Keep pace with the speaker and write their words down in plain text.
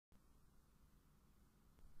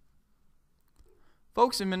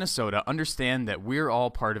Folks in Minnesota understand that we're all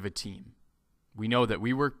part of a team. We know that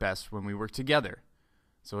we work best when we work together.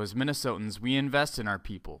 So as Minnesotans, we invest in our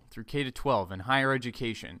people through K-12 and higher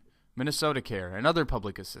education, MinnesotaCare, and other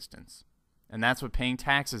public assistance. And that's what paying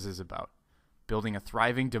taxes is about, building a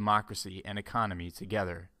thriving democracy and economy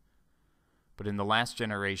together. But in the last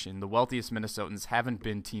generation, the wealthiest Minnesotans haven't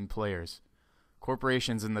been team players.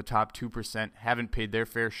 Corporations in the top 2% haven't paid their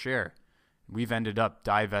fair share. We've ended up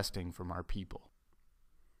divesting from our people.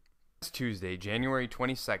 Last Tuesday, January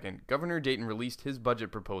 22nd, Governor Dayton released his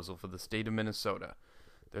budget proposal for the state of Minnesota.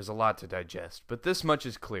 There's a lot to digest, but this much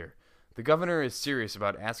is clear. The governor is serious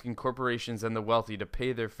about asking corporations and the wealthy to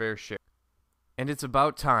pay their fair share. And it's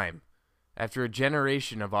about time. After a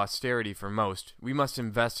generation of austerity for most, we must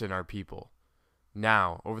invest in our people.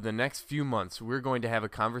 Now, over the next few months, we're going to have a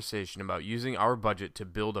conversation about using our budget to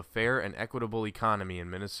build a fair and equitable economy in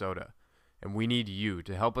Minnesota. And we need you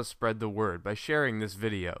to help us spread the word by sharing this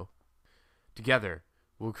video. Together,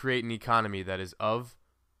 we'll create an economy that is of,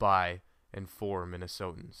 by, and for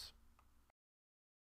Minnesotans.